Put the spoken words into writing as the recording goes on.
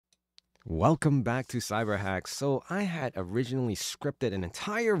Welcome back to CyberHacks. So I had originally scripted an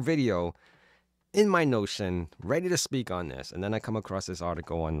entire video in my Notion, ready to speak on this. And then I come across this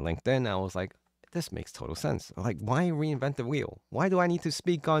article on LinkedIn. And I was like, this makes total sense. Like, why reinvent the wheel? Why do I need to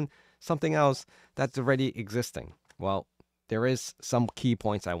speak on something else that's already existing? Well, there is some key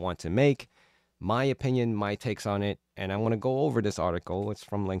points I want to make, my opinion, my takes on it. And I want to go over this article. It's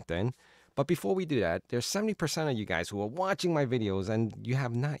from LinkedIn. But before we do that, there's 70% of you guys who are watching my videos and you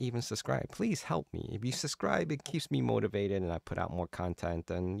have not even subscribed. Please help me. If you subscribe, it keeps me motivated and I put out more content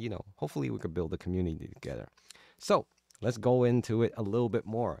and, hopefully we could build a community together. So let's go into it a little bit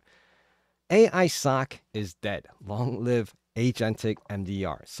more. AI SOC is dead. Long live Agentic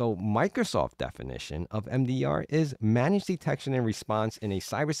MDR. So Microsoft definition of MDR is managed detection and response in a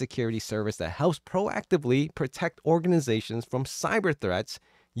cybersecurity service that helps proactively protect organizations from cyber threats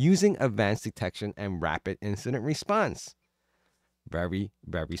using advanced detection and rapid incident response. Very,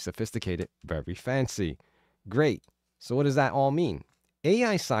 very sophisticated, very fancy. Great. So what does that all mean?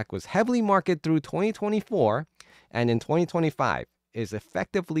 AI SOC was heavily marketed through 2024 and in 2025 is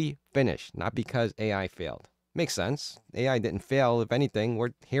effectively finished, not because AI failed. Makes sense. AI didn't fail. If anything, we're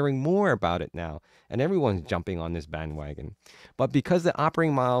hearing more about it now, and everyone's jumping on this bandwagon. But because the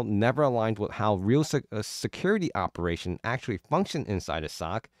operating model never aligned with how real security operation actually functioned inside a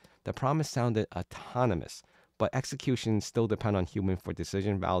SOC, the promise sounded autonomous, but execution still depend on human for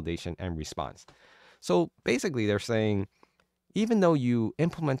decision validation and response. So basically, they're saying, even though you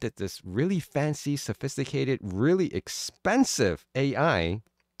implemented this really fancy, sophisticated, really expensive AI,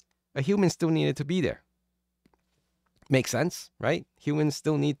 a human still needed to be there. Makes sense, right? Humans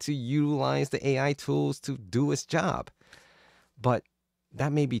still need to utilize the AI tools to do its job. But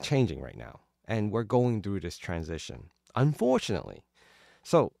that may be changing right now. And we're going through this transition, unfortunately.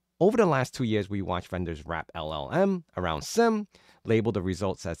 So over the last 2 years, we watched vendors wrap LLM around SIM, label the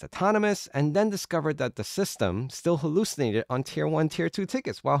results as autonomous, and then discovered that the system still hallucinated on tier 1, tier 2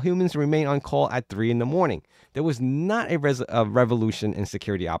 tickets while humans remain on call at 3 in the morning. There was not a revolution in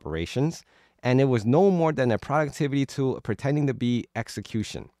security operations, and it was no more than a productivity tool pretending to be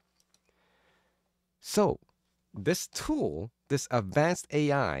execution. So this tool, this advanced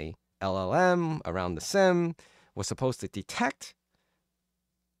AI, LLM around the SIM, was supposed to detect,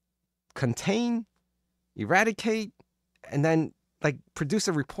 contain, eradicate, and then produce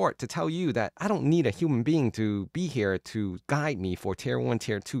a report to tell you that I don't need a human being to be here to guide me for tier 1,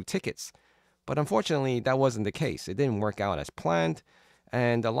 tier 2 tickets. But unfortunately, that wasn't the case. It didn't work out as planned.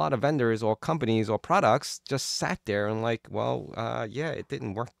 And a lot of vendors or companies or products just sat there and yeah, it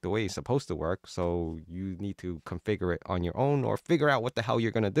didn't work the way it's supposed to work. So you need to configure it on your own or figure out what the hell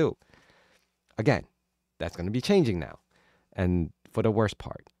you're going to do. Again, that's going to be changing now. And for the worst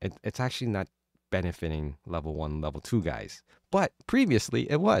part, it's actually not benefiting level 1, level 2 guys. But previously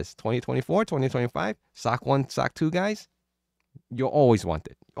it was 2024, 2025, SOC 1, SOC 2 guys. You'll always want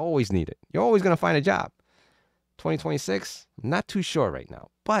it. You always need it. You're always going to find a job. 2026, not too sure right now,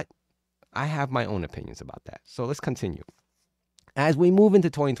 but I have my own opinions about that. So let's continue. As we move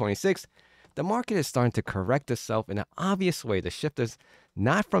into 2026, the market is starting to correct itself in an obvious way. The shift is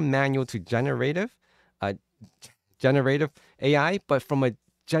not from manual to generative AI, but from a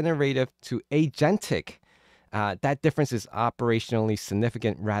generative to agentic. That difference is operationally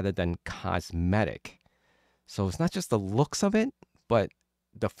significant rather than cosmetic. So it's not just the looks of it, but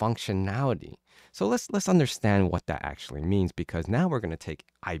the functionality. So let's understand what that actually means, because now we're going to take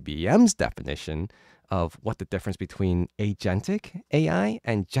IBM's definition of what the difference between agentic AI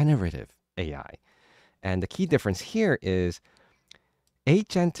and generative AI. And the key difference here is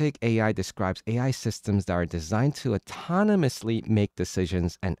agentic AI describes AI systems that are designed to autonomously make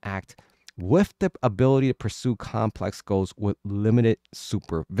decisions and act with the ability to pursue complex goals with limited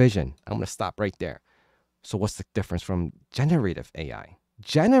supervision. I'm going to stop right there. So what's the difference from generative AI?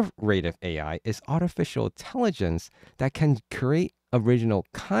 Generative AI is artificial intelligence that can create original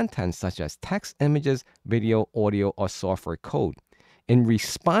content such as text, images, video, audio, or software code in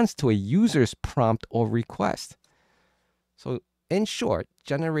response to a user's prompt or request. So in short,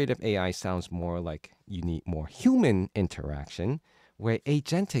 generative AI sounds more like you need more human interaction, where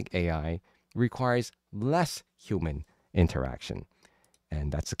agentic AI requires less human interaction.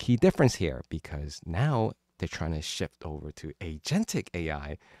 And that's a key difference here, because now they're trying to shift over to agentic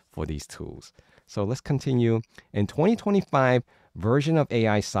AI for these tools. So let's continue. In 2025, version of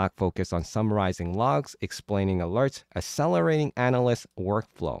AI SOC focused on summarizing logs, explaining alerts, accelerating analyst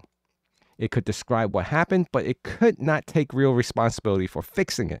workflow. It could describe what happened, but it could not take real responsibility for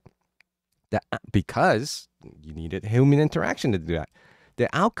fixing it. Because you needed human interaction to do that. the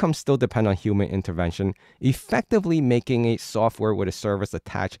outcomes still depend on human intervention, effectively making a software with a service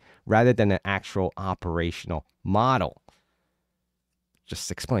attached rather than an actual operational model. Just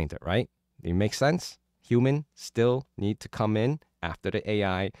explained it, right? It makes sense? Human still need to come in after the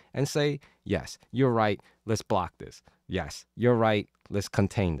AI and say, yes, you're right, let's block this. Yes, you're right, let's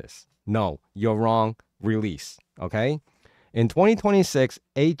contain this. No, you're wrong, release, okay? In 2026,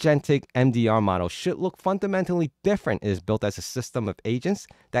 Agentic MDR model should look fundamentally different. It is built as a system of agents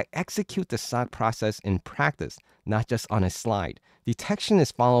that execute the SOC process in practice, not just on a slide. Detection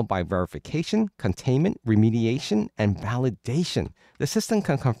is followed by verification, containment, remediation, and validation. The system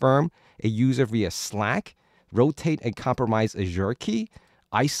can confirm a user via Slack, rotate a compromised Azure key,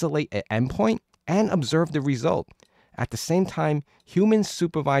 isolate an endpoint, and observe the result. At the same time, human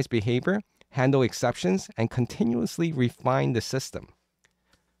supervised behavior, handle exceptions, and continuously refine the system.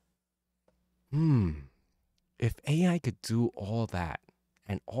 If AI could do all that,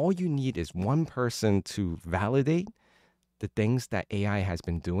 and all you need is one person to validate the things that AI has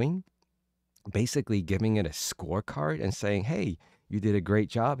been doing, basically giving it a scorecard and saying, hey, you did a great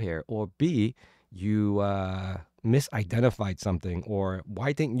job here, or B, you misidentified something, or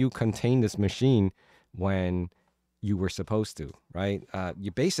why didn't you contain this machine when you were supposed to, right?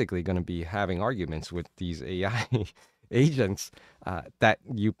 You're basically going to be having arguments with these AI agents that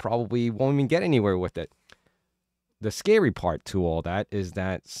you probably won't even get anywhere with it. The scary part to all that is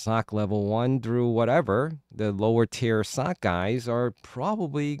that SOC level 1 through whatever, the lower tier SOC guys are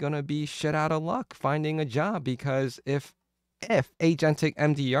probably going to be shit out of luck finding a job, because if agentic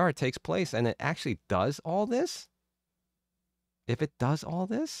MDR takes place and it actually does all this,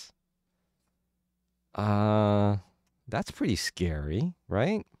 that's pretty scary,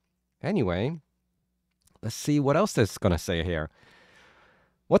 right? Anyway, let's see what else it's going to say here.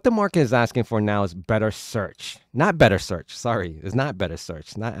 What the market is asking for now is better search. Not better search. Sorry, it's not better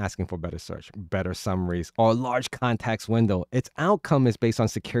search. Not asking for better search. Better summaries or large context window. Its outcome is based on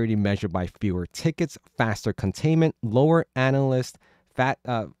security measured by fewer tickets, faster containment, lower analyst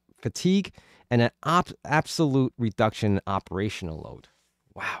fatigue, and an absolute reduction in operational load.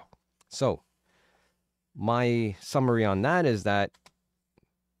 Wow. So my summary on that is that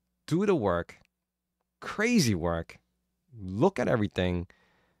do the work, crazy work, look at everything,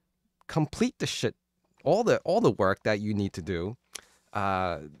 complete the shit, all the work that you need to do,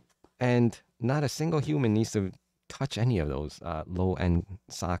 and not a single human needs to touch any of those low-end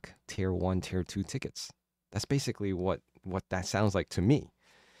SOC tier 1, tier 2 tickets. That's basically what that sounds like to me.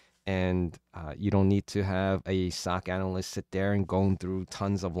 And you don't need to have a SOC analyst sit there and going through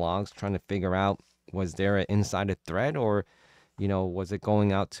tons of logs trying to figure out, was there an insider threat, or was it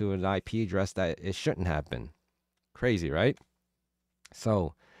going out to an IP address that it shouldn't have been? Crazy, right?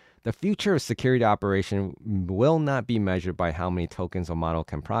 So the future of security operation will not be measured by how many tokens a model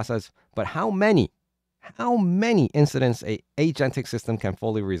can process, but how many incidents a agentic system can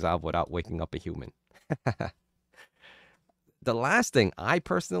fully resolve without waking up a human. The last thing I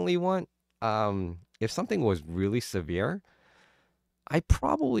personally want, if something was really severe, I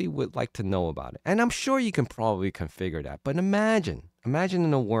probably would like to know about it. And I'm sure you can probably configure that. But imagine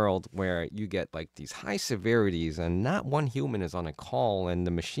in a world where you get like these high severities and not one human is on a call and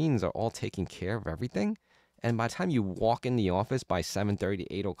the machines are all taking care of everything. And by the time you walk in the office by 7:30,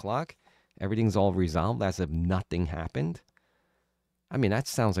 8 o'clock, everything's all resolved as if nothing happened. I mean, that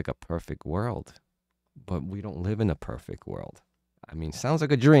sounds like a perfect world, but we don't live in a perfect world. I mean, sounds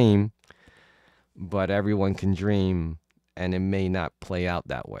like a dream, but everyone can dream. And it may not play out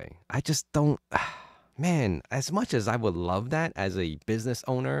that way. I just don't, man, as much as I would love that as a business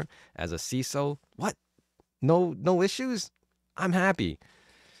owner, as a CISO, what? No issues? I'm happy.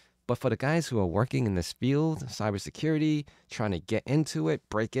 But for the guys who are working in this field, cybersecurity, trying to get into it,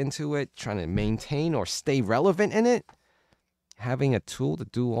 break into it, trying to maintain or stay relevant in it, having a tool to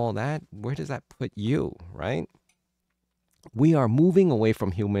do all that, where does that put you, right? We are moving away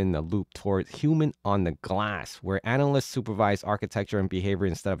from human in the loop towards human on the glass, where analysts supervise architecture and behavior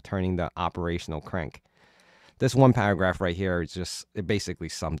instead of turning the operational crank. This one paragraph right here is just, it basically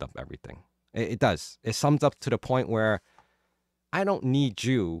summed up everything. It does. It sums up to the point where I don't need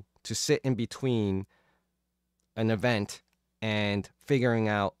you to sit in between an event and figuring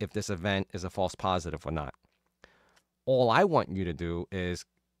out if this event is a false positive or not. All I want you to do is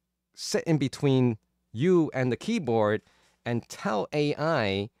sit in between you and the keyboard and tell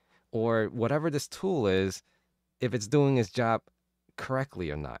AI or whatever this tool is if it's doing its job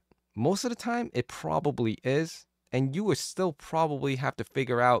correctly or not. Most of the time, it probably is, and you would still probably have to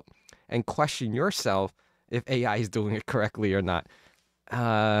figure out and question yourself if AI is doing it correctly or not.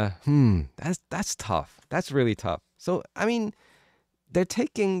 That's tough. That's really tough. So, I mean, they're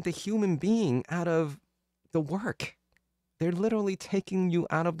taking the human being out of the work. They're literally taking you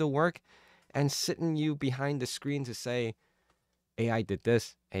out of the work and sitting you behind the screen to say, AI did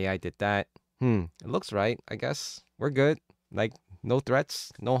this, AI did that. It looks right. I guess we're good. Like, no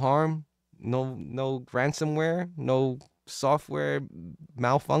threats, no harm, no ransomware, no software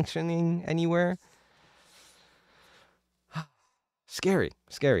malfunctioning anywhere. Scary,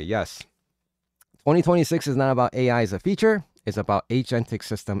 scary, yes. 2026 is not about AI as a feature. It's about agentic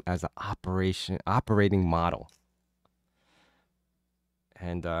system as an operating model.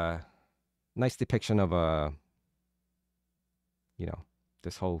 And nice depiction of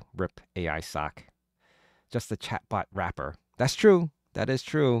this whole RIP AI SOC. Just a chatbot wrapper. That's true. That is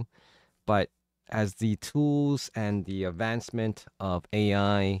true. But as the tools and the advancement of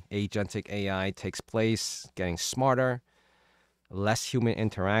AI, agentic AI takes place, getting smarter, less human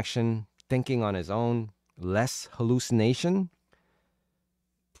interaction, thinking on its own, less hallucination,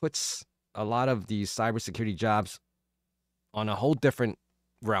 puts a lot of these cybersecurity jobs on a whole different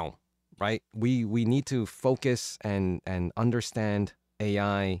realm, right? We need to focus and understand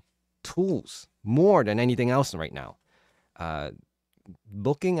AI tools more than anything else right now.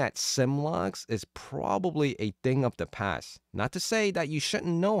 Looking at sim logs is probably a thing of the past. Not to say that you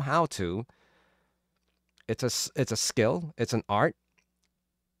shouldn't know how to. It's a skill, it's an art,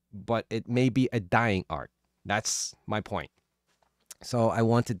 but it may be a dying art. That's my point. So I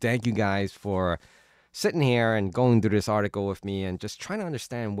want to thank you guys for sitting here and going through this article with me and just trying to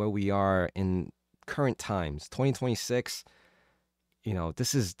understand where we are in current times. 2026,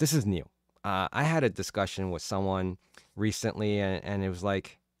 this is new. I had a discussion with someone recently, and it was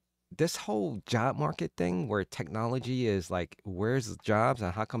like this whole job market thing where technology is like, where's the jobs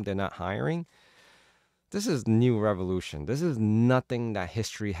and how come they're not hiring? This is new revolution. This is nothing that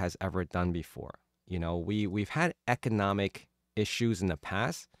history has ever done before. We've had economic issues in the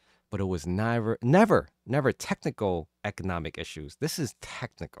past, but it was never technical economic issues. This is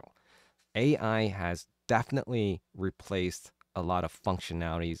technical. AI has definitely replaced a lot of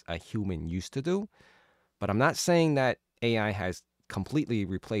functionalities a human used to do, but I'm not saying that AI has completely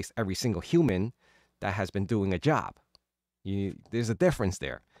replaced every single human that has been doing a job. There's a difference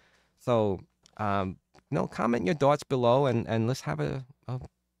there. So, comment your thoughts below and let's have a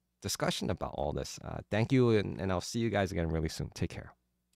discussion about all this. Thank you, and I'll see you guys again really soon. Take care.